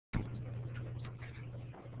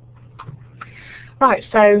Right,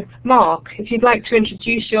 so Mark, if you'd like to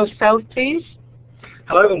introduce yourself, please.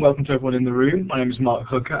 Hello and welcome to everyone in the room. My name is Mark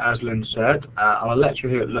Hucker, as Lynn said. I'm a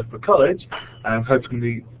lecturer here at Loughborough College, and I'm hoping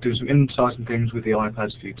to do some insights and things with the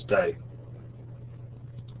iPads for you today.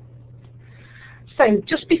 So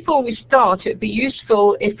just before we start, it would be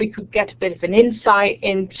useful if we could get a bit of an insight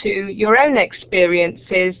into your own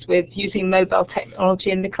experiences with using mobile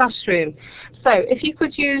technology in the classroom. So if you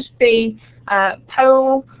could use the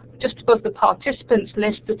poll just above the participants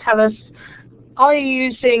list to tell us, are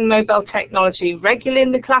you using mobile technology regularly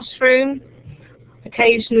in the classroom,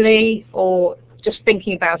 occasionally, or just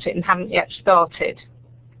thinking about it and haven't yet started?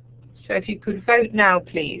 So if you could vote now,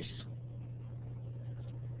 please.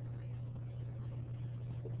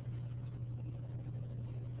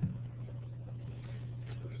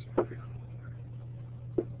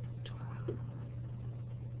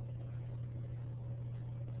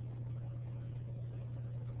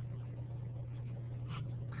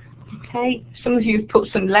 Okay, some of you have put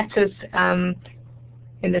some letters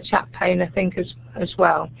in the chat pane, I think, as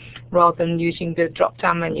well, rather than using the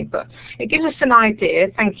drop-down menu, but it gives us an idea.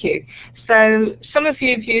 Thank you. So some of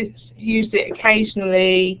you have used it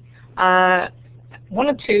occasionally, one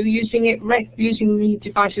or two using the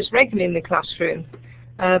devices regularly in the classroom,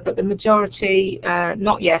 but the majority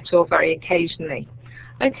not yet or very occasionally.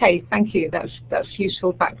 Okay, thank you. That's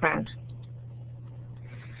useful background.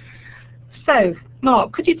 So,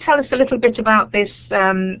 Mark, could you tell us a little bit about this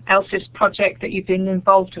LSIS project that you've been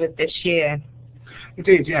involved with this year?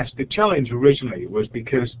 Indeed, yes. The challenge originally was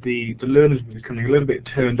because the learners were becoming a little bit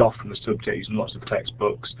turned off from the subject, using lots of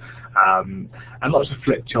textbooks and lots of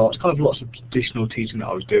flip charts, kind of lots of traditional teaching that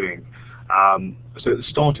I was doing. So at the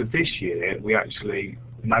start of this year, we actually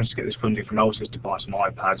managed to get this funding from LSIS to buy some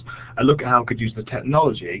iPads and look at how we could use the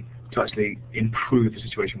technology to actually improve the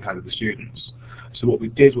situation we had with the students. So what we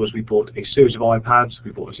did was we bought a series of iPads,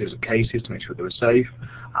 we bought a series of cases to make sure they were safe,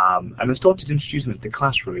 and then started introducing them to the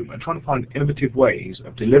classroom and trying to find innovative ways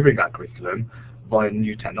of delivering that curriculum via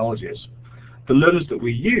new technologies. The learners that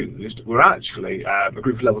we used were actually a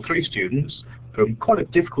group of level 3 students from quite a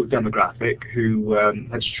difficult demographic who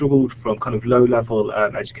had struggled from kind of low-level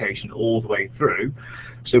education all the way through.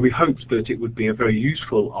 So we hoped that it would be a very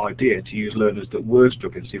useful idea to use learners that were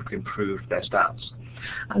struggling to see if we could improve their stats.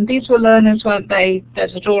 And these were learners, weren't they,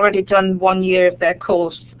 that had already done 1 year of their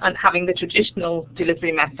course and having the traditional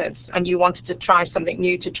delivery methods, and you wanted to try something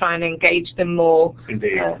new to try and engage them more in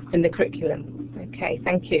the curriculum. Okay,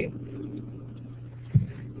 thank you.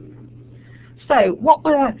 So what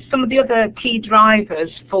were some of the other key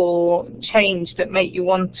drivers for change that make you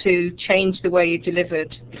want to change the way you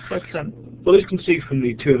delivered the curriculum? Well, as you can see from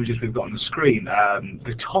the two images we've got on the screen,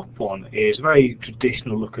 the top one is a very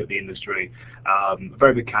traditional look at the industry,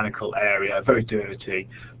 very mechanical area, very dirty.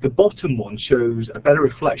 The bottom one shows a better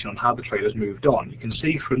reflection on how the trade has moved on. You can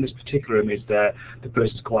see from this particular image there, the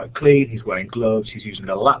person's quite clean, he's wearing gloves, he's using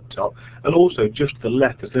a laptop, and also just to the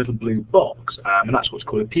left there's a little blue box, and that's what's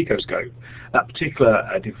called a picoscope. That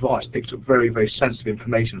particular device picks up very, very sensitive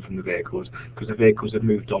information from the vehicles because the vehicles have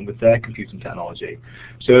moved on with their computing technology.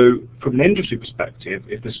 So from an industry perspective,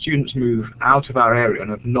 if the students move out of our area and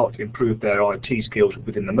have not improved their IT skills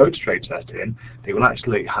within the motor trade setting, they will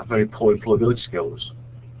actually have very poor employability skills.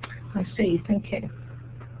 I see, thank you.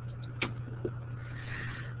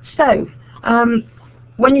 So,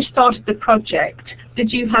 when you started the project,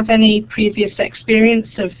 did you have any previous experience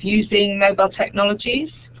of using mobile technologies?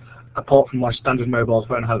 Apart from my standard mobile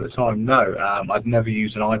phone I had at the time, no. I'd never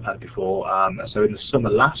used an iPad before, so in the summer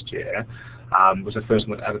last year, was the first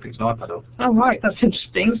time I'd ever picked an iPad up. Oh right, that's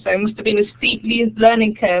interesting. So it must have been a steep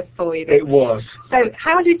learning curve for you then. It was. So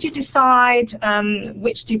how did you decide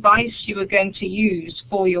which device you were going to use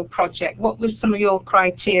for your project? What was some of your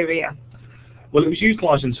criteria? Well, it was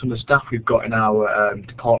utilising some of the staff we've got in our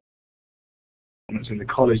departments in the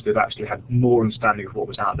college that actually had more understanding of what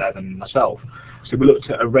was out there than myself. So we looked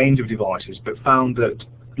at a range of devices, but found that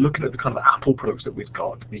looking at the kind of Apple products that we've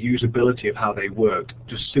got, the usability of how they worked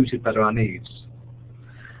just suited better our needs.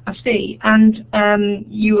 I see. And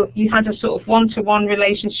you had a sort of one-to-one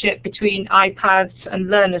relationship between iPads and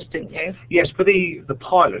learners, didn't you? Yes, for the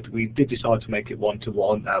pilot, we did decide to make it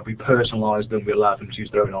one-to-one. We personalised them, we allowed them to use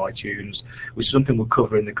their own iTunes, which is something we'll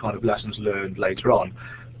cover in the kind of lessons learned later on.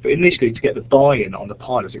 But initially, to get the buy-in on the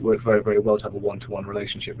pilots, it worked very, very well to have a one-to-one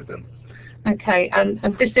relationship with them. Okay, and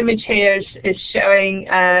this image here is showing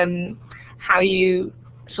how you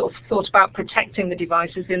sort of thought about protecting the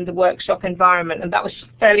devices in the workshop environment, and that was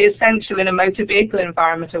fairly essential in a motor vehicle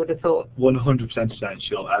environment, I would have thought. 100%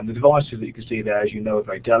 essential. And the devices that you can see there, as you know, are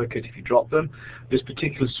very delicate if you drop them. This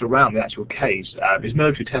particular surround, the actual case, is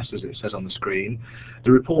military test, as it says on the screen.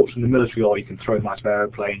 The reports from the military are you can throw them out of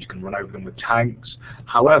aeroplanes, you can run over them with tanks.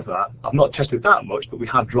 However, I've not tested that much, but we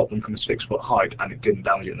have dropped them from a 6-foot height and it didn't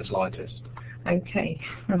damage it in the slightest. Okay,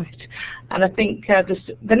 right. And I think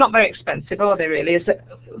they're not very expensive, are they really? As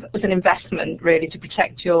an investment, really, to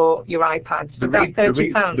protect your iPads. About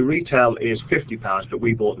 £30. The retail is £50, but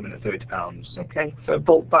we bought them in at £30. Okay, for a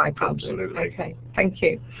bulk buy, probably. Absolutely. Okay, thank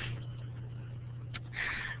you.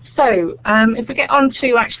 So, if we get on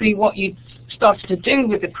to actually what you started to do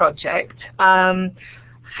with the project,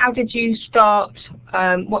 how did you start?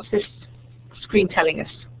 What's this screen telling us?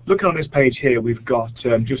 Looking on this page here, we've got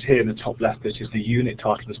just here in the top left, this is the unit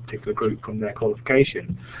title of this particular group from their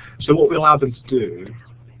qualification. So what we allowed them to do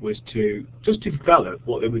was to just develop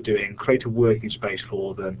what they were doing, create a working space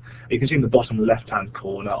for them. You can see in the bottom left-hand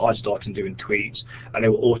corner, I started doing tweets, and they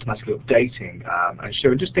were automatically updating and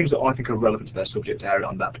showing just things that I think are relevant to their subject area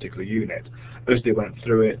on that particular unit. As they went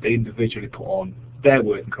through it, they individually put on their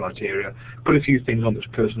working criteria, put a few things on that's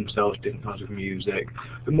personal themselves, different kinds of music,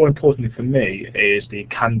 but more importantly for me is the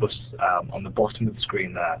canvas on the bottom of the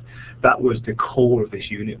screen there. That was the core of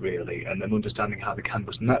this unit really, and then understanding how the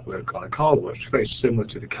canvas network on a car works, very similar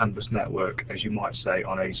to the canvas network, as you might say,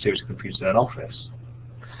 on a series of computers in an office.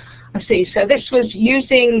 I see. So this was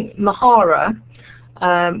using Mahara,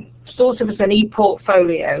 sort of as an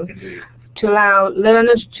e-portfolio, to allow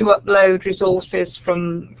learners to upload resources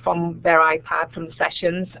from their iPad, from the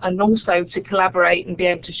sessions, and also to collaborate and be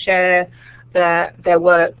able to share their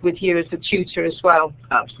work with you as the tutor as well.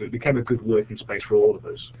 Absolutely. It became a good working space for all of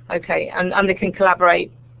us. Okay, and they can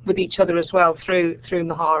collaborate with each other as well through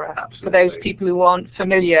Mahara. Absolutely. For those people who aren't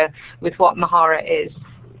familiar with what Mahara is.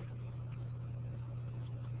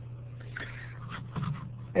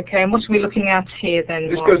 Okay, and what are we looking at here then?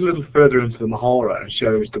 This goes a little further into the Mahara and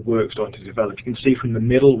shows the work starting to develop. You can see from the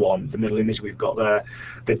middle one, the middle image we've got there,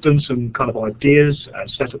 they've done some kind of ideas and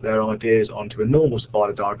set up their ideas onto a normal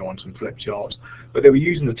spider diagram on some flip charts, but they were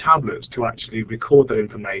using the tablets to actually record that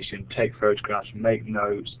information, take photographs, make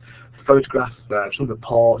notes, photograph some of the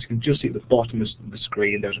parts. You can just see at the bottom of the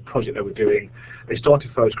screen there's a project they were doing. They started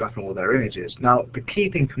photographing all their images. Now, the key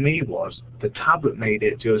thing for me was the tablet made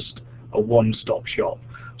it just a one-stop shop.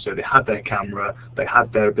 So they had their camera, they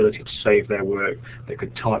had their ability to save their work, they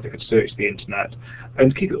could type, they could search the internet,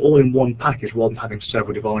 and keep it all in one package rather than having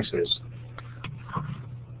several devices.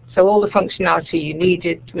 So all the functionality you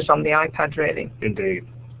needed was on the iPad, really? Indeed.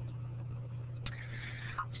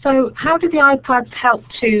 So how do the iPads help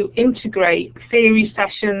to integrate theory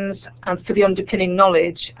sessions and for the underpinning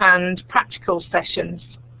knowledge and practical sessions?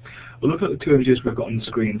 Well, look at the two images we've got on the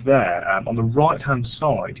screen there. On the right-hand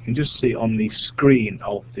side, you can just see on the screen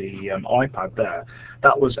of the iPad there,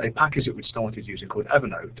 that was a package that we started using called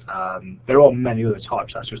Evernote. There are many other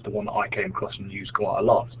types, that's just the one that I came across and used quite a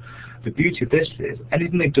lot. The beauty of this is,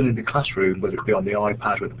 anything they've done in the classroom, whether it be on the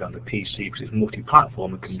iPad, whether it be on the PC, because it's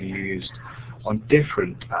multi-platform and can be used on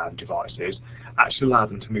different devices, actually allow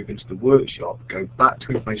them to move into the workshop, go back to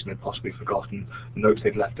information they've possibly forgotten, notes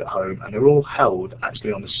they've left at home, and they're all held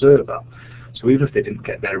actually on the server. So even if they didn't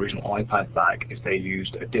get their original iPad back, if they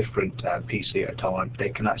used a different PC at a time, they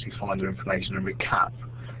can actually find their information and recap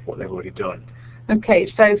what they've already done.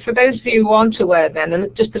 Okay, so for those of you who aren't aware then,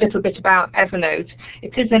 and just a little bit about Evernote,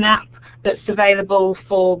 it is an app that's available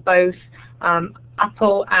for both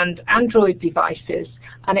Apple and Android devices,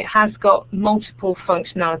 and it has got multiple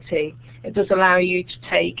functionality. It does allow you to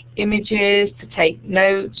take images, to take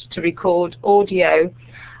notes, to record audio,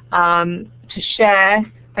 to share,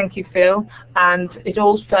 thank you Phil, and it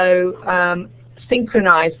also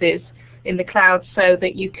synchronizes in the cloud so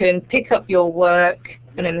that you can pick up your work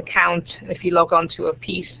in an account if you log on to a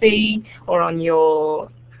PC or on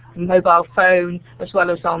your mobile phone, as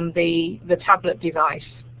well as on the tablet device.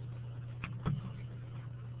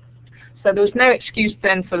 So there was no excuse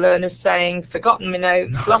then for learners saying, forgotten my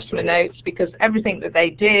notes, lost my notes, because everything that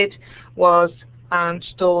they did was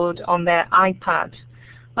stored on their iPad.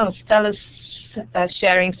 Oh, Stella's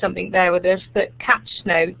sharing something there with us, that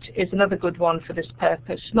CatchNote is another good one for this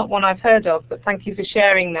purpose. Not one I've heard of, but thank you for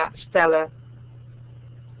sharing that, Stella.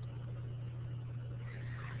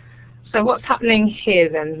 So what's happening here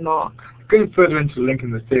then, Mark? Going further into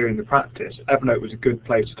linking the theory and the practice, Evernote was a good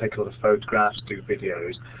place to take a lot of photographs, do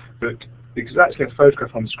videos, but because there's actually a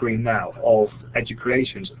photograph on the screen now of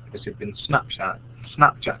edu-creations that have been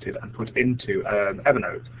Snapchatted and put into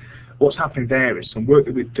Evernote. what's happening there is some work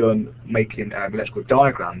that we've done making electrical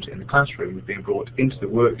diagrams in the classroom has been brought into the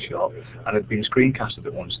workshop and had been screencasted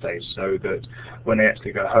at one stage, so that when they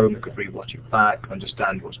actually go home they could re-watch it back,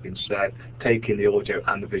 understand what's been said, take in the audio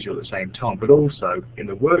and the visual at the same time. But also in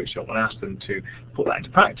the workshop, when I ask them to put that into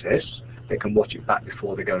practice, they can watch it back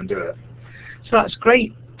before they go and do it. So that's a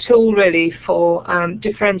great tool really for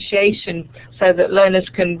differentiation, so that learners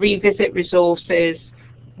can revisit resources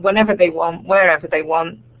whenever they want, wherever they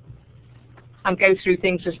want, and go through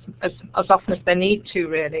things as often as they need to,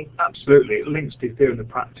 really. Absolutely. It links the theory and the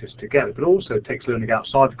practice together, but also takes learning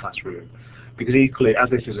outside the classroom, because equally,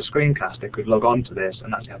 as this is a screencast, they could log on to this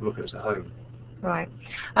and actually have a look at us at home. Right.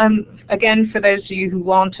 Again, for those of you who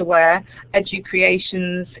aren't aware,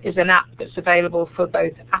 EduCreations is an app that's available for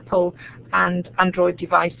both Apple and Android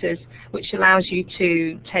devices, which allows you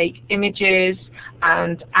to take images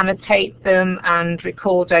and annotate them and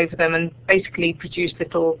record over them and basically produce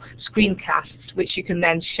little screencasts which you can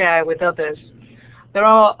then share with others. There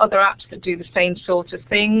are other apps that do the same sort of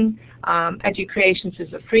thing. EduCreations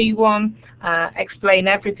is a free one. Explain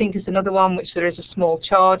Everything is another one, which there is a small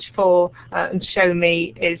charge for. And Show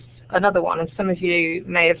Me is another one. And some of you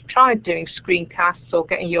may have tried doing screencasts or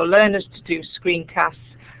getting your learners to do screencasts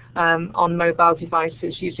on mobile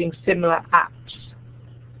devices using similar apps.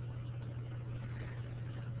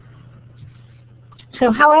 So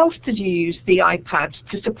how else did you use the iPad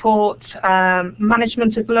to support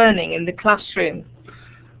management of learning in the classroom?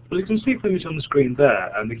 Well, you can see the image on the screen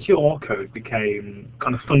there, and the QR code became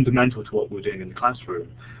kind of fundamental to what we were doing in the classroom,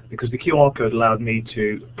 because the QR code allowed me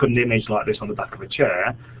to put an image like this on the back of a chair,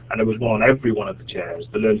 and there was one on every one of the chairs.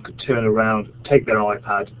 The learners could turn around, take their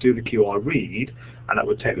iPad, do the QR read, and that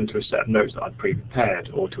would take them to a set of notes that I'd pre-prepared,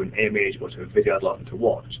 or to an image, or to a video I'd like them to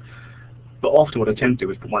watch. But often what I tend to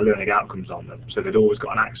do is put my learning outcomes on them, so they'd always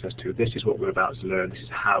got an access to, this is what we're about to learn, this is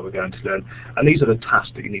how we're going to learn, and these are the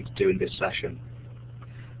tasks that you need to do in this session.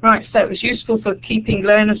 Right, so it was useful for keeping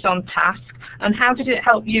learners on task. And how did it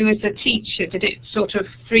help you as a teacher? Did it sort of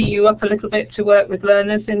free you up a little bit to work with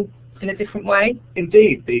learners in a different way?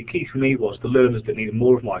 Indeed, the key for me was the learners that needed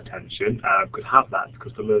more of my attention could have that,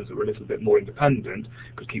 because the learners that were a little bit more independent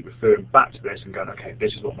could keep referring back to this and going, okay,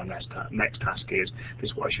 this is what my next task is, this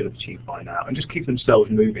is what I should have achieved by now, and just keep themselves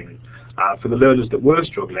moving. For the learners that were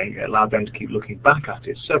struggling, it allowed them to keep looking back at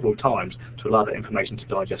it several times to allow that information to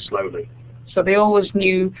digest slowly. So they always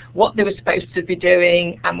knew what they were supposed to be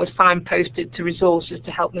doing and were signposted to resources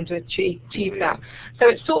to help them to achieve that. So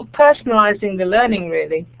it's sort of personalising the learning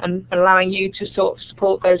really, and allowing you to sort of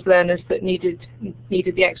support those learners that needed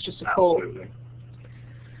the extra support.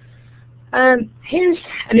 Absolutely. Here's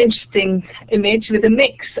an interesting image with a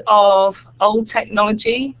mix of old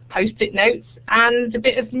technology, post-it notes, and a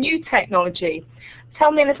bit of new technology.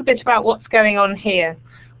 Tell me a little bit about what's going on here.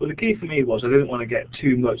 Well, the key for me was I didn't want to get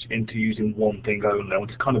too much into using one thing only. I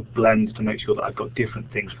wanted to kind of blend to make sure that I've got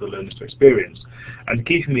different things for the learners to experience. And the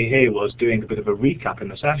key for me here was doing a bit of a recap in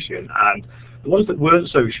the session, and the ones that weren't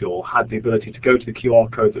so sure had the ability to go to the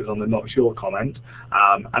QR code that was on the not sure comment,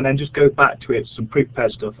 and then just go back to it, some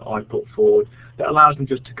pre-prepared stuff that I put forward that allows them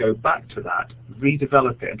just to go back to that,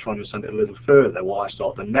 redevelop it and try and understand it a little further while I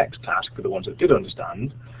start the next task for the ones that did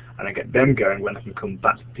understand, and then get them going when I can come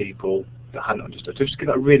back to people that hadn't understood. So just give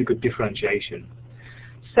that really good differentiation.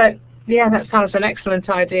 So yeah, that sounds an excellent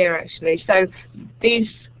idea actually. So these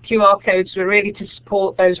QR codes were really to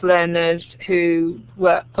support those learners who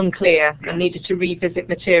were unclear and needed to revisit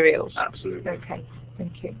materials. Absolutely. Okay,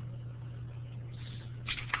 thank you.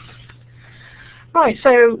 Right,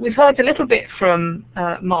 so we've heard a little bit from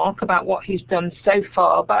Mark about what he's done so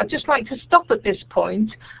far, but I'd just like to stop at this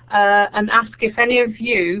point and ask if any of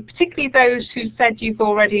you, particularly those who said you've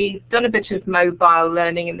already done a bit of mobile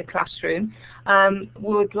learning in the classroom,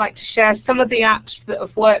 would like to share some of the apps that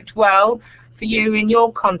have worked well for you in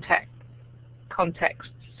your contexts.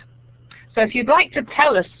 So if you'd like to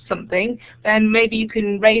tell us something, then maybe you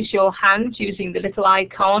can raise your hand using the little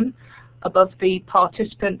icon above the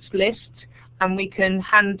participants list, and we can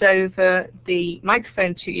hand over the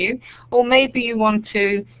microphone to you, or maybe you want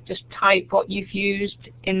to just type what you've used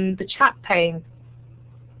in the chat pane.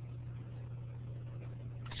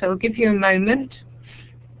 So we'll give you a moment.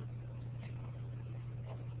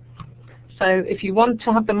 So if you want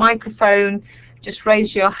to have the microphone, just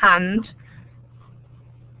raise your hand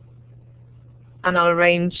and I'll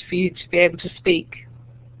arrange for you to be able to speak.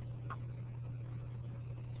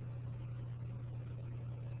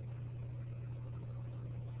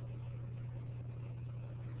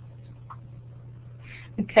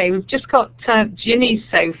 Okay, we've just got Ginny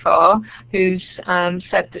so far, who's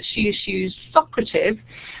said that she's used Socrative,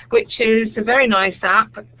 which is a very nice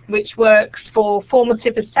app which works for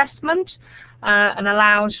formative assessment and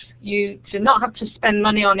allows you to not have to spend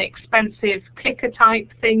money on expensive clicker type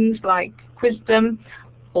things like Wisdom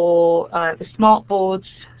or the Smartboard's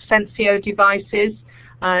Sensio devices.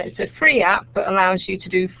 It's a free app but allows you to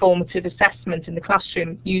do formative assessment in the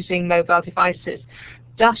classroom using mobile devices.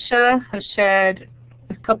 Dasha has shared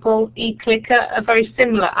a couple. eClicker, a very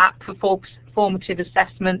similar app for formative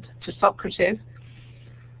assessment to Socrative.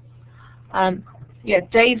 Yeah,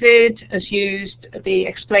 David has used the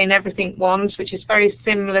Explain Everything ones, which is very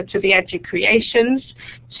similar to the EduCreations,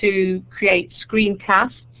 to create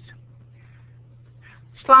screencasts.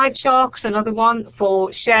 SlideShark's another one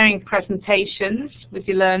for sharing presentations with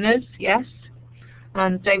your learners, yes.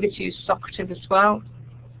 And David's used Socrative as well.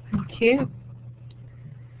 Thank you.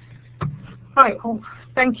 Right, oh,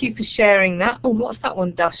 thank you for sharing that. Oh, what's that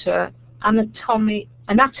one, Dasha? Anatomy.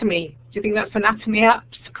 Do you think that's anatomy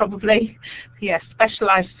apps? Probably. Yes,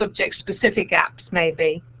 specialized subject-specific apps,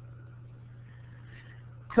 maybe.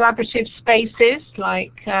 Collaborative spaces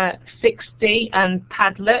like 60 and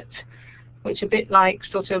Padlet, which are a bit like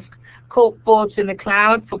sort of corkboards in the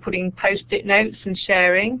cloud for putting post-it notes and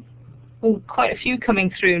sharing. Oh, quite a few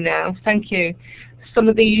coming through now. Thank you. Some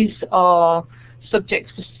of these are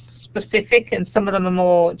subject-specific and some of them are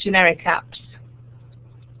more generic apps.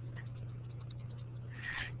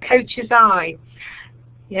 Coach's Eye.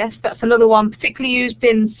 Yes, that's another one, particularly used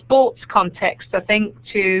in sports context, I think,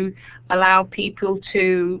 to allow people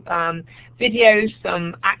to video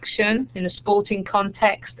some action in a sporting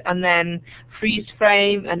context and then freeze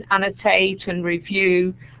frame and annotate and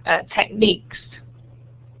review techniques.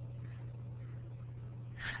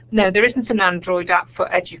 No, there isn't an Android app for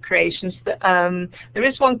EduCreations. There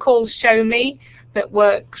is one called Show Me that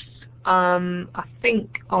works, I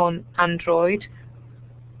think, on Android,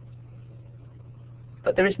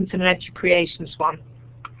 but there isn't an EduCreations one.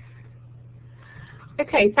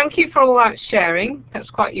 Okay, thank you for all that sharing. That's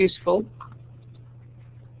quite useful.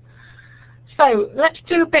 So let's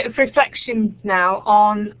do a bit of reflection now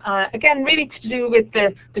on, again, really to do with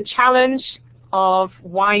the challenge of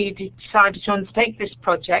why you decided to undertake this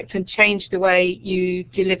project and change the way you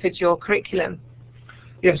delivered your curriculum.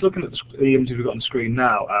 Yes, looking at the images we've got on the screen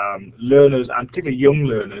now, learners, and particularly young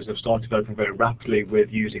learners, have started developing very rapidly with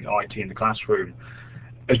using IT in the classroom.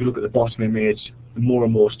 As we look at the bottom image, more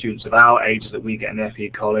and more students of our ages that we get in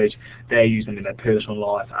FE College, they're using them in their personal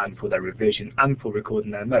life and for their revision and for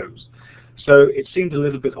recording their notes. So it seemed a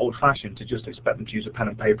little bit old-fashioned to just expect them to use a pen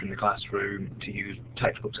and paper in the classroom, to use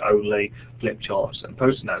textbooks only, flip charts and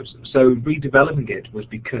post notes. So redeveloping it was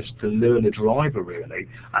because the learner driver really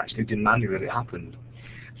actually demanded that it happened.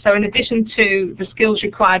 So in addition to the skills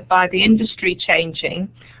required by the industry changing,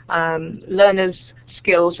 learners'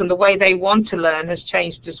 skills and the way they want to learn has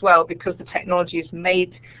changed as well, because the technology has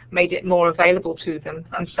made it more available to them,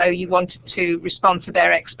 and so you wanted to respond to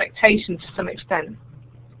their expectations to some extent.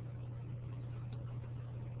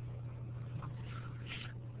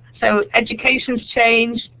 So education's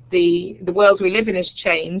changed, the world we live in has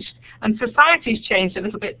changed, and society's changed a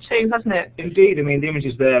little bit too, hasn't it? Indeed. I mean, the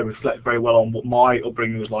images there reflect very well on what my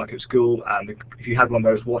upbringing was like at school, and if you had one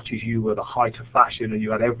of those watches, you were the height of fashion and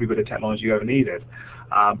you had every bit of technology you ever needed.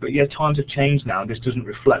 But yeah, times have changed now, and this doesn't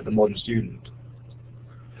reflect the modern student.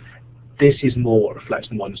 This is more what reflects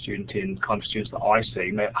the modern student in kind of students that I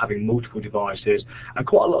see, having multiple devices and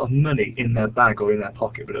quite a lot of money in their bag or in their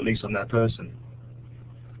pocket, but at least on their person.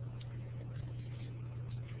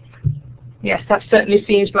 Yes, that certainly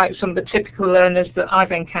seems like some of the typical learners that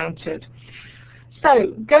I've encountered.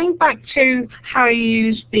 So, going back to how you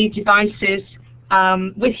use the devices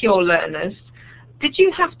with your learners, did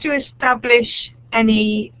you have to establish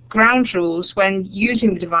any ground rules when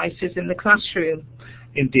using the devices in the classroom?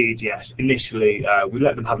 Indeed, yes. Initially, we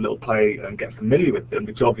let them have a little play and get familiar with them,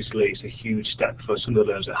 because obviously it's a huge step for some of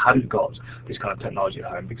the learners that hadn't got this kind of technology at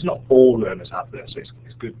home, because not all learners have this. It's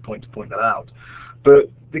a good point to point that out.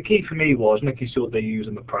 But the key for me was making sure they use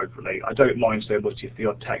them appropriately. I don't mind so much if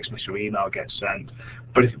your text message or email gets sent,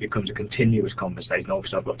 but if it becomes a continuous conversation,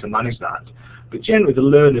 obviously I've got to manage that. But generally the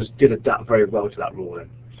learners did adapt very well to that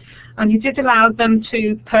ruling. And you did allow them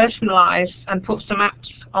to personalise and put some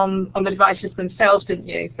apps on the devices themselves, didn't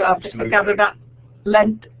you? So I gather that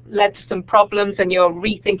led to some problems, and you're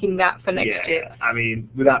rethinking that for next year. Yeah, I mean,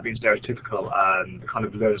 without being stereotypical, the kind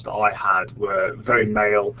of learners that I had were very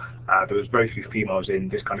male. There was very few females in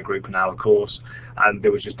this kind of group in our course, and they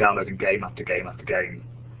were just downloading game after game after game.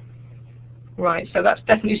 Right, so that's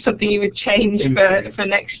definitely something you would change for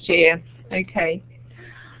next year. Okay.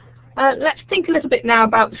 Let's think a little bit now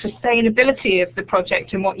about the sustainability of the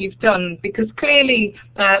project and what you've done, because clearly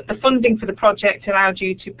the funding for the project allowed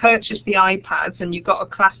you to purchase the iPads, and you've got a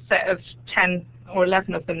class set of 10 or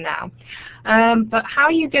 11 of them now. But how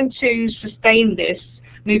are you going to sustain this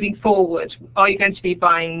moving forward? Are you going to be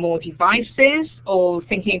buying more devices, or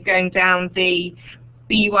thinking of going down the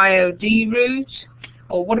BYOD route?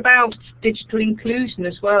 Or what about digital inclusion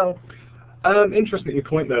as well? Interesting that you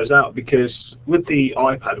point those out, because with the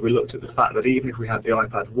iPad we looked at the fact that even if we had the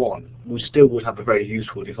iPad 1, we still would have a very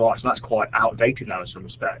useful device, and that's quite outdated now in some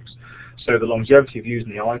respects. So the longevity of using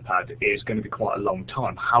the iPad is going to be quite a long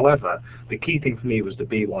time. However, the key thing for me was the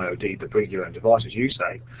BYOD, the bring your own device, as you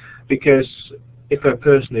say, because if a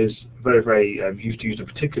person is very used to using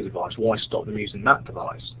a particular device, why stop them using that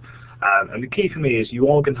device? And the key for me is you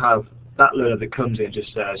are going to have that learner that comes in and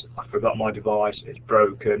just says, I forgot my device, it's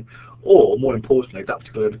broken, or more importantly, that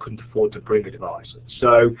particular learner couldn't afford to bring a device.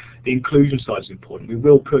 So the inclusion side is important. We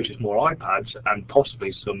will purchase more iPads and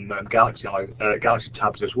possibly some Galaxy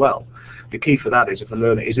tabs as well. The key for that is if a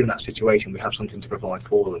learner is in that situation, we have something to provide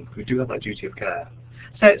for them. We do have that duty of care.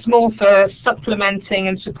 So it's more for supplementing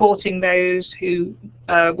and supporting those who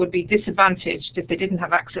would be disadvantaged if they didn't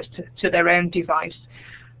have access to their own device.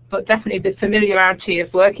 But definitely the familiarity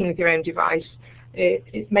of working with your own device,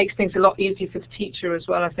 it makes things a lot easier for the teacher as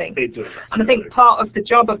well, I think. It does. And I think part of the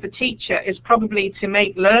job of the teacher is probably to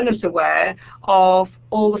make learners aware of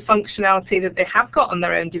all the functionality that they have got on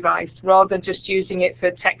their own device, rather than just using it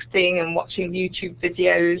for texting and watching YouTube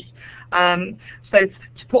videos. So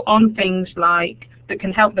to put on things like that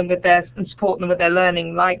can help them with their and support them with their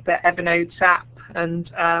learning, like the Evernote app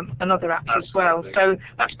and other apps as well. So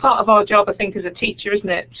that's part of our job, I think, as a teacher, isn't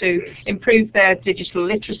it, to improve their digital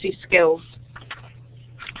literacy skills.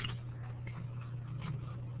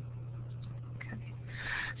 Okay.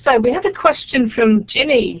 So we had a question from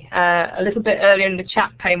Ginny a little bit earlier in the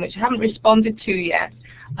chat pane, which I haven't responded to yet.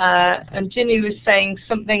 And Ginny was saying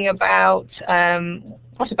something about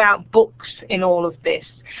what about books in all of this?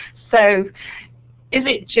 So is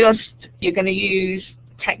it just you're going to use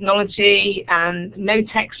technology and no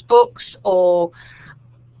textbooks, or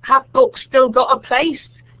have books still got a place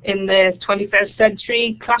in the 21st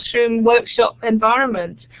century classroom workshop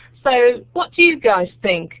environment? So what do you guys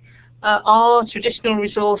think? Are traditional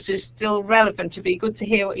resources still relevant? It'd be good to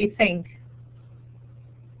hear what you think.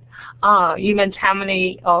 You meant how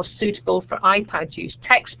many are suitable for iPad use?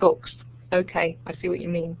 Textbooks. Okay, I see what you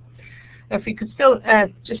mean. If we could still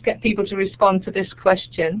just get people to respond to this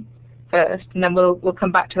question first, and then we'll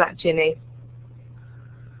come back to that, Ginny.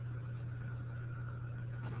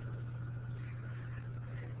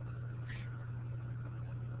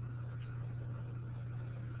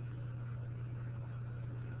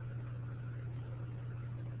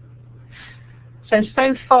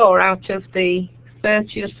 So far out of the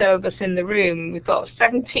 30 or so of us in the room, we've got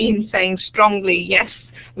 17 saying strongly yes,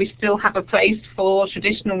 we still have a place for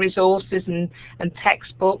traditional resources and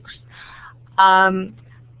textbooks. And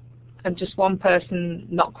just one person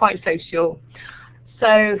not quite so sure.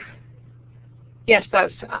 So yes,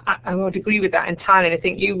 I would agree with that entirely. I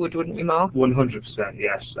think you would, wouldn't you, Mark? 100%,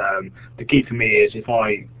 yes. The key for me is if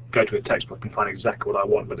I go to a textbook and find exactly what I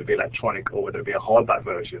want, whether it be electronic or whether it be a hardback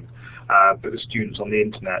version, but the students on the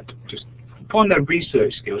internet just find their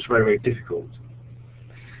research skills very difficult.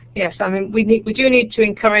 Yes, I mean we do need to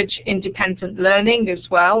encourage independent learning as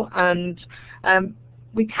well, and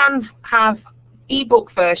we can have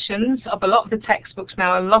e-book versions of a lot of the textbooks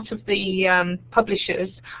now. A lot of the publishers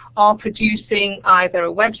are producing either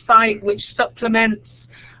a website which supplements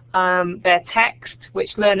their text, which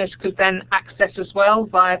learners could then access as well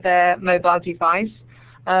via their mobile device.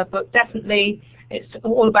 But definitely it's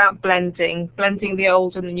all about blending the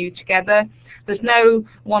old and the new together. There's no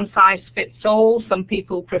one-size-fits-all. Some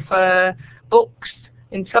people prefer books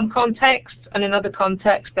in some contexts, and in other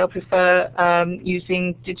contexts they'll prefer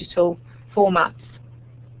using digital formats.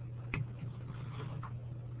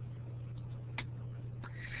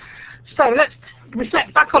 So let's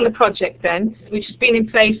reflect back on the project then, which has been in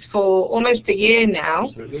place for almost a year now.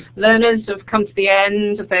 Absolutely. Learners have come to the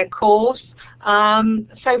end of their course.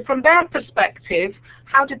 So from their perspective,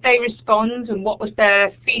 how did they respond, and what was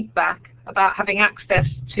their feedback about having access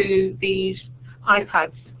to these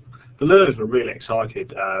iPads? The learners were really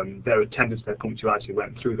excited. Their attendance, their punctuality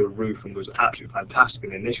went through the roof and was absolutely fantastic in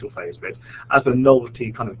the initial phase of it. As the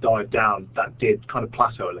novelty kind of died down, that did kind of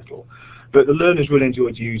plateau a little. But the learners really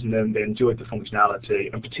enjoyed using them, they enjoyed the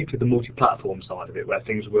functionality, and particularly the multi-platform side of it, where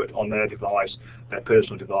things worked on their device, their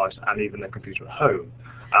personal device, and even their computer at home.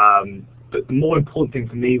 But the more important thing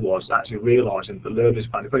for me was actually realising that learners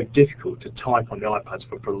found it very difficult to type on the iPads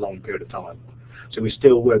for a prolonged period of time. So we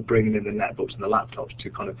still were bringing in the netbooks and the laptops to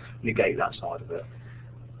kind of negate that side of it.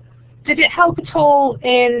 Did it help at all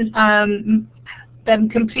in them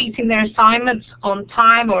completing their assignments on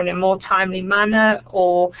time or in a more timely manner,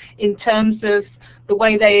 or in terms of the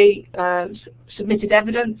way they submitted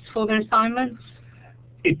evidence for their assignments?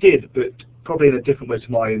 It did, but probably in a different way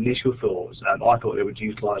to my initial thoughts. I thought they would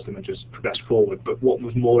utilise them and just progress forward, but what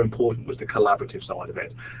was more important was the collaborative side of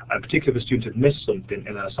it. And particularly if a student had missed something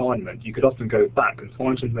in an assignment, you could often go back and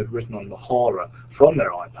find something they'd written on the horror from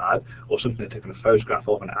their iPad, or something they'd taken a photograph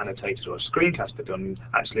of and annotated, or a screencast they'd done, and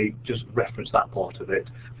actually just reference that part of it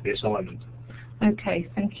for the assignment. Okay,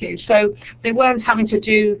 thank you. So they weren't having to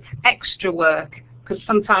do extra work, because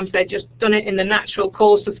sometimes they've just done it in the natural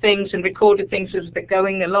course of things and recorded things as they're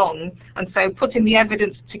going along, and so putting the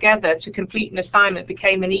evidence together to complete an assignment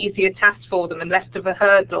became an easier task for them and less of a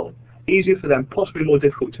hurdle. Easier for them, possibly more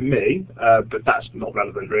difficult to me, but that's not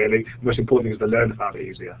relevant really. The most important thing is the learner found it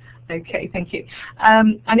easier. Okay, thank you.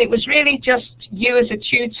 And it was really just you as a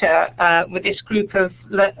tutor with this group of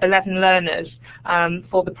 11 learners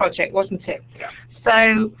for the project, wasn't it? Yeah.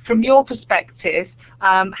 So from your perspective,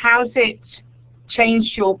 how's it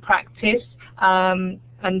changed your practice, and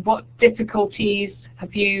what difficulties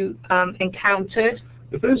have you encountered?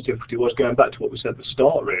 The first difficulty was going back to what we said at the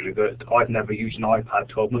start, really, that I'd never used an iPad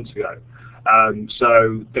 12 months ago.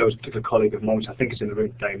 So there was a particular colleague of mine, I think is in the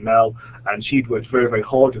room today, Mel, and she'd worked very, very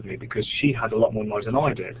hard with me because she had a lot more knowledge than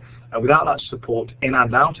I did. And without that support in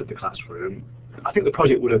and out of the classroom, I think the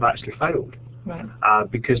project would have actually failed. Right.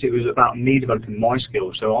 Because it was about me developing my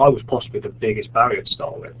skills, so I was possibly the biggest barrier to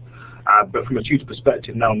start with. But from a tutor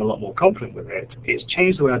perspective, now I'm a lot more confident with it. It's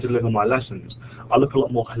changed the way I deliver my lessons. I look a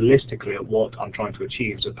lot more holistically at what I'm trying to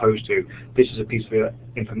achieve, as opposed to this is a piece of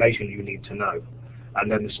information you need to know.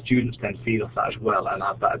 And then the students then feed off that as well and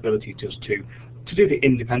have that ability just to do the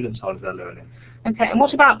independent side of their learning. Okay, and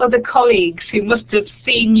what about other colleagues who must have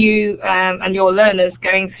seen you and your learners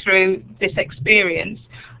going through this experience?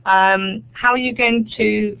 How are you going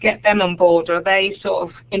to get them on board? Are they sort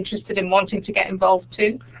of interested in wanting to get involved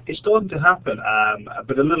too? It's starting to happen,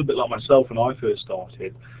 but a little bit like myself when I first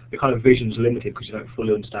started, the kind of vision's limited because you don't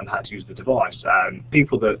fully understand how to use the device.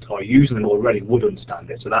 People that are using them already would understand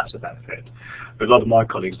it, so that's a benefit. But a lot of my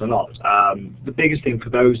colleagues are not. The biggest thing for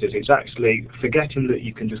those is it's actually forgetting that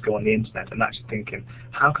you can just go on the internet and actually thinking,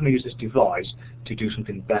 how can I use this device to do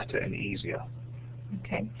something better and easier?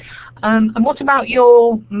 Okay. And what about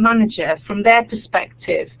your manager? From their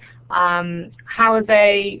perspective,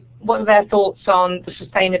 what are their thoughts on the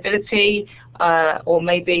sustainability, or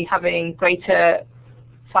maybe having greater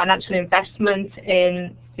financial investment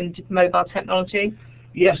in mobile technology?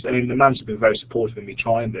 Yes, I mean, the managers have been very supportive of me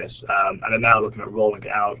trying this, and are now looking at rolling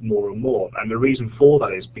it out more and more. And the reason for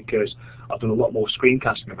that is because I've done a lot more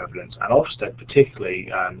screencasting of evidence, and Ofsted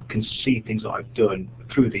particularly can see things that I've done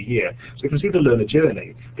through the year. So they can see the learner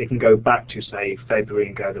journey. They can go back to, say, February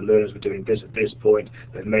and go, the learners were doing this at this point,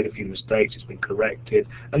 they've made a few mistakes, it's been corrected,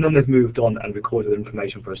 and then they've moved on and recorded the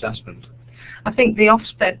information for assessment. I think the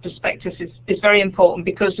Ofsted perspective is very important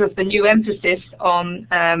because of the new emphasis on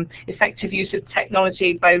effective use of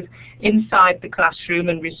technology both inside the classroom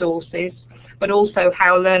and resources, but also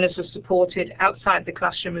how learners are supported outside the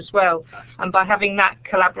classroom as well. And by having that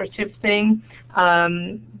collaborative thing,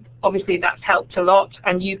 obviously that's helped a lot,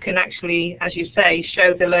 and you can actually, as you say,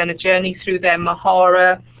 show the learner journey through their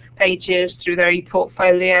Mahara pages, through their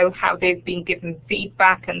e-portfolio, how they've been given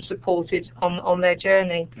feedback and supported on their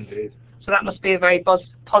journey. Indeed. So that must be a very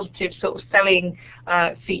positive sort of selling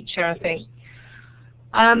feature, I think.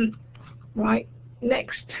 Right,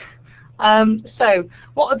 next. So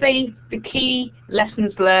what are the key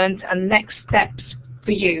lessons learned and next steps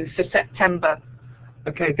for you for September?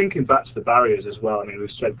 Okay, thinking back to the barriers as well, I mean,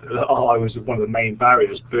 we've said that I was one of the main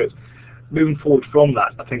barriers, but moving forward from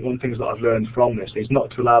that, I think one of the things that I've learned from this is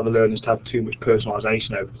not to allow the learners to have too much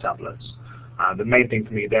personalisation over the tablets. The main thing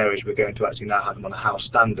for me there is we're going to actually now have them on a house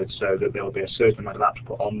standard so that there will be a certain amount of apps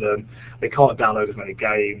put on them. They can't download as many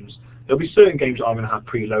games. There'll be certain games that I'm going to have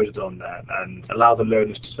preloaded on there and allow the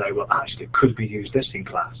learners to say, well, actually, could we use this in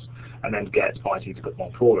class? And then get IT to put them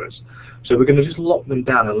on for us. So we're going to just lock them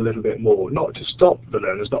down a little bit more, not to stop the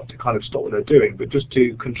learners, not to kind of stop what they're doing, but just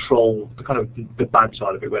to control the kind of the bad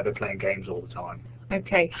side of it where they're playing games all the time.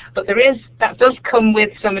 Okay, but that does come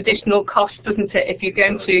with some additional cost, doesn't it, if you're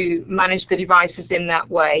going to manage the devices in that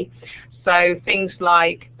way. So things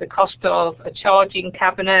like the cost of a charging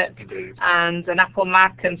cabinet Indeed. and an Apple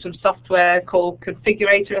Mac and some software called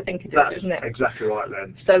Configurator, I think it is, That's isn't it? exactly right,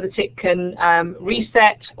 then. So that it can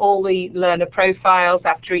reset all the learner profiles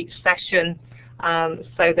after each session,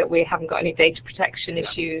 so that we haven't got any data protection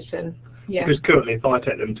issues. And yeah. Because currently, if I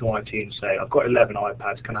take them to IT and say, I've got 11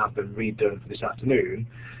 iPads, can I have them redone for this afternoon?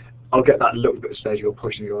 I'll get that look that says you're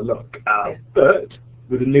pushing your luck. But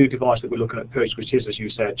with a new device that we're looking at purchase, which is, as you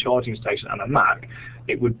said, a charging station and a Mac,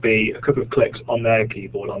 it would be a couple of clicks on their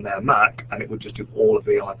keyboard on their Mac, and it would just do all of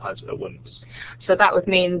the iPads at once. So that would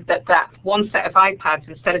mean that that one set of iPads,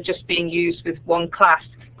 instead of just being used with one class,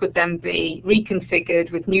 could then be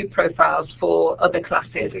reconfigured with new profiles for other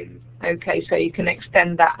classes. Okay, so you can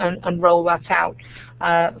extend that and roll that out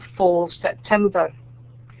for September.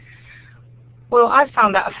 Well, I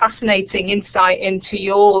found that a fascinating insight into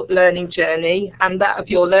your learning journey and that of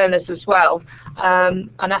your learners as well, and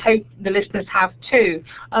I hope the listeners have too.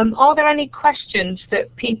 Are there any questions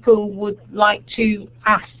that people would like to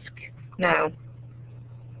ask now?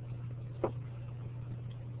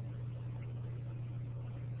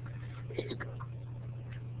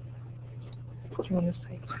 What do you want to say?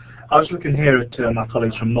 I was looking here at my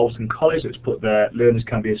colleagues from Malton College that's put their learners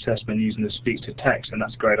can be assessed when using the speech to text, and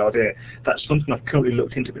that's a great idea. That's something I've currently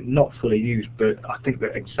looked into but not fully used, but I think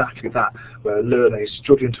that exactly that, where a learner is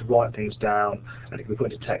struggling to write things down and it can be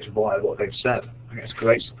put into text via what they've said. I think it's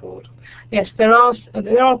great support. Yes, there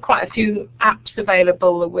are quite a few apps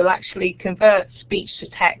available that will actually convert speech to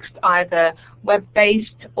text, either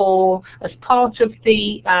web-based or as part of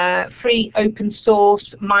the free open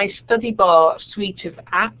source My Study Bar suite of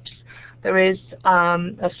apps. There is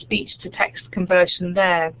a speech-to-text conversion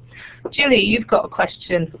there. Julie, you've got a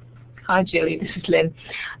question. Hi, Julie. This is Lynn.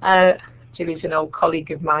 Julie's an old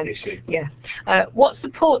colleague of mine. Is she? Yeah. What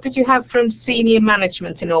support did you have from senior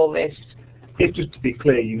management in all this? If, just to be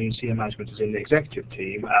clear, you mean senior management as in the executive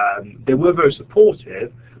team, they were very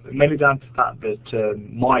supportive, but mainly down to the fact that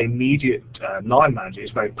my immediate line manager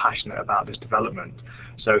is very passionate about this development,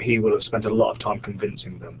 so he will have spent a lot of time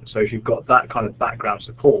convincing them. So if you've got that kind of background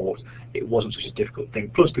support, it wasn't such a difficult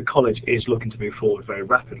thing. Plus the college is looking to move forward very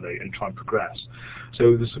rapidly and try and progress.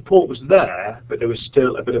 So the support was there, but there was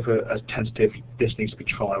still a bit of a tentative, this needs to be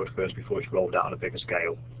trialled first before it's rolled out on a bigger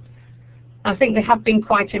scale. I think they have been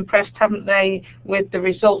quite impressed, haven't they, with the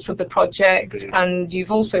results of the project, and you've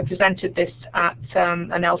also presented this at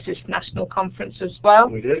an ELSIS national conference as well.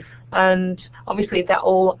 We did. And obviously that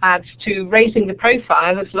all adds to raising the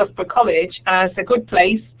profile of Loughborough College as a good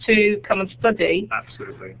place to come and study.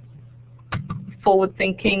 Absolutely. Forward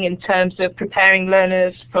thinking in terms of preparing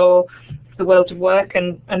learners for the world of work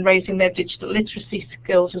and raising their digital literacy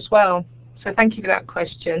skills as well. So thank you for that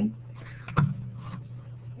question.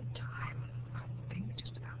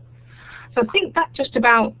 So I think that just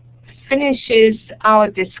about finishes our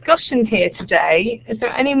discussion here today. Is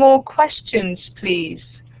there any more questions, please?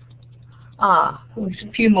 There's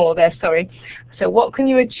a few more there, sorry. So what can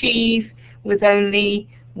you achieve with only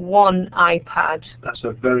one iPad? That's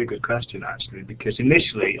a very good question, actually, because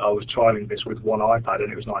initially I was trialing this with one iPad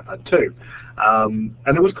and it was an iPad 2. And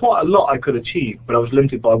there was quite a lot I could achieve, but I was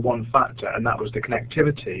limited by one factor, and that was the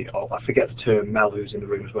connectivity of, I forget the term, Mel, who's in the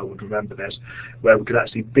room as well, would remember this, where we could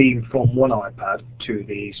actually beam from one iPad to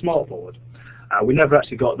the smartboard. We never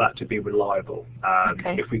actually got that to be reliable.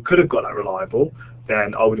 Okay. If we could have got that reliable,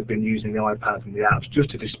 then I would have been using the iPad and the apps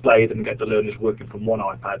just to display them and get the learners working from one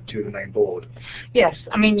iPad to the main board. Yes,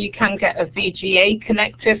 I mean you can get a VGA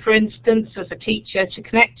connector, for instance, as a teacher, to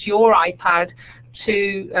connect your iPad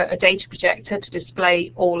to a data projector to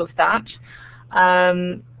display all of that.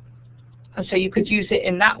 And so you could use it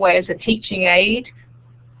in that way as a teaching aid,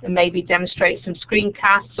 and maybe demonstrate some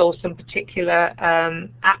screencasts or some particular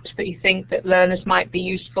apps that you think that learners might be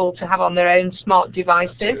useful to have on their own smart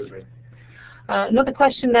devices. Absolutely. Another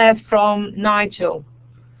question there from Nigel.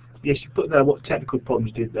 Yes, you put there what technical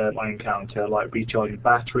problems did I encounter, like recharging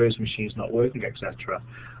batteries, machines not working, etc.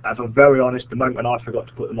 If I'm very honest, the moment when I forgot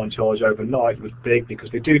to put them on charge overnight was big, because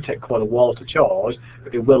they do take quite a while to charge,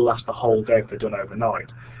 but they will last the whole day if they're done overnight.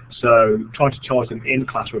 So trying to charge them in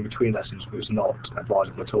classroom between lessons was not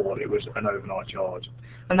advisable at all. It was an overnight charge.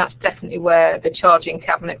 And that's definitely where the charging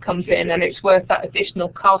cabinet comes in, and it's worth that additional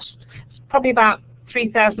cost. It's probably about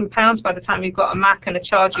 £3,000 by the time you've got a Mac and a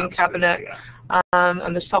charging cabinet,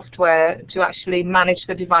 and the software to actually manage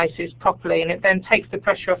the devices properly, and it then takes the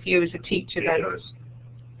pressure off you as a teacher. Then. Does.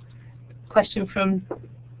 Question from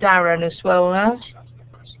Darren as well.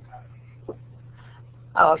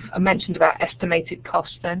 I mentioned about estimated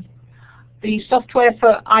costs then. The software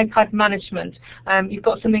for iPad management, you've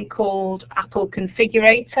got something called Apple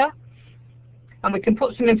Configurator, And we can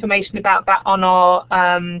put some information about that on our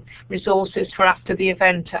resources for after the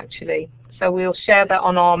event, actually. So we'll share that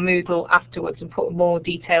on our Moodle afterwards and put more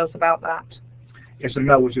details about that. Yes, and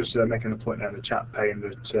Mel was just making a point there in the chat pane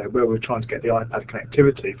that where we were trying to get the iPad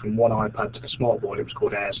connectivity from one iPad to the smartboard, it was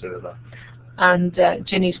called Air Server. And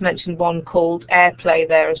Ginny's mentioned one called AirPlay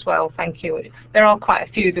there as well. Thank you. There are quite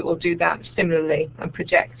a few that will do that similarly and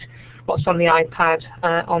project what's on the iPad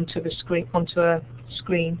onto a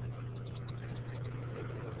screen.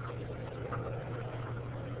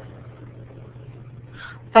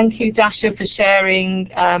 Thank you, Dasha, for sharing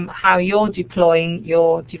how you're deploying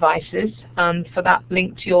your devices and for that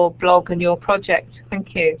link to your blog and your project.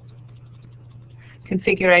 Thank you.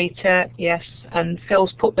 Configurator, yes, and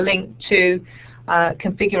Phil's put the link to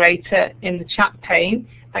Configurator in the chat pane.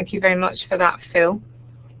 Thank you very much for that, Phil.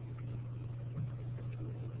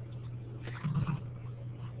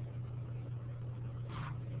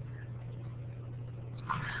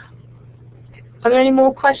 Are there any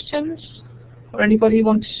more questions? Or anybody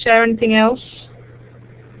want to share anything else?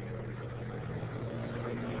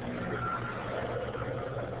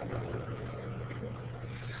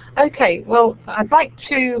 Okay, well, I'd like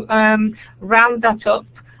to round that up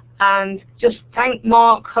and just thank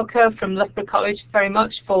Mark Hucker from Loughborough College very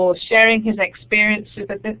much for sharing his experiences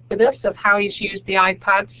with us of how he's used the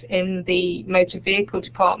iPads in the motor vehicle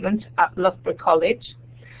department at Loughborough College.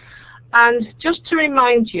 And just to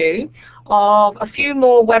remind you of a few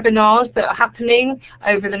more webinars that are happening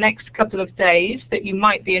over the next couple of days that you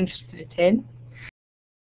might be interested in.